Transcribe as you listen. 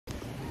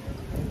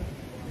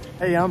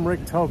Hey, I'm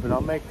Rick Tobin.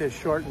 I'll make this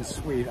short and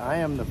sweet. I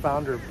am the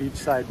founder of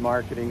Beachside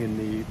Marketing and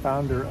the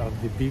founder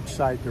of the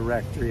Beachside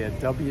Directory at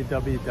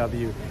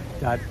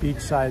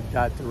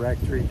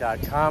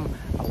www.beachside.directory.com.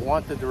 I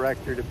want the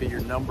directory to be your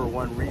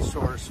 #1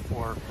 resource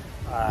for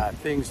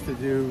things to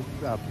do,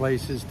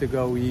 places to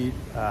go eat,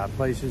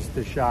 places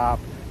to shop,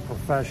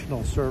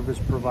 professional service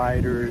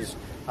providers,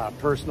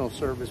 personal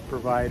service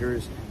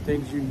providers,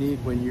 things you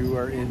need when you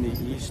are in the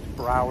East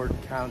Broward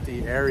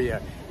County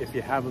area. If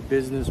you have a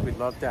business, we'd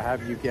love to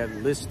have you get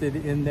listed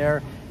in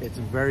there. It's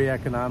very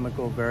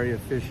economical, very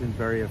efficient,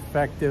 very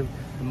effective.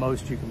 The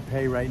most you can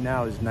pay right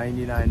now is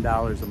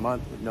 $99 a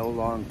month with no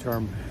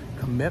long-term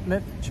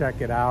commitment.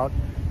 Check it out.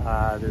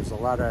 There's a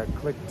lot of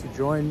click to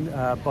join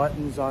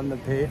buttons on the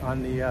page.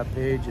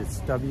 It's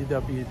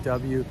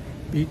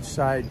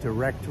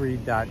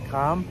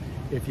www.beachsidedirectory.com.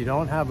 If you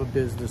don't have a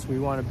business, we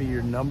want to be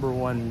your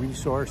 #1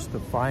 resource to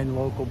find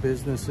local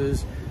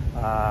businesses.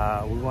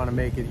 We want to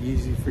make it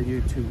easy for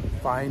you to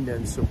find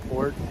and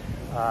support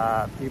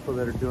people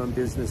that are doing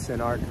business in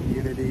our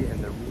community.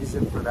 And the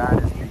reason for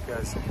that is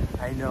because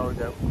I know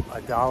that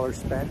a dollar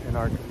spent in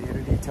our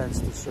community tends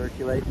to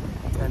circulate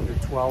 10 to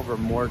 12 or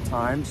more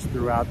times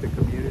throughout the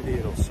community.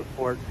 It'll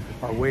support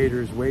our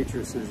waiters,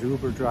 waitresses,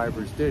 Uber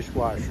drivers,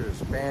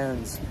 dishwashers,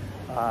 bands,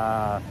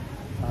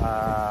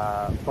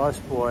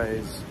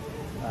 busboys,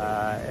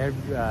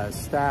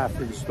 staff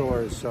in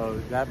stores.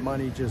 So that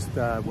money just,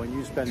 when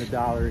you spend a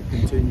dollar, it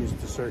continues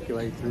to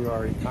circulate through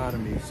our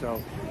economy.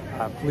 So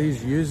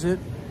please use it.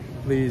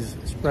 Please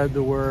spread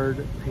the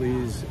word.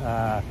 Please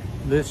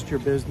list your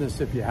business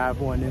if you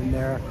have one in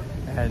there,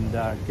 and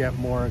get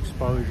more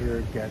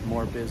exposure, get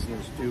more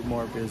business, do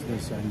more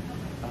business, and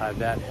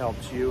that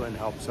helps you and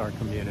helps our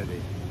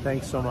community.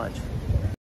 Thanks so much.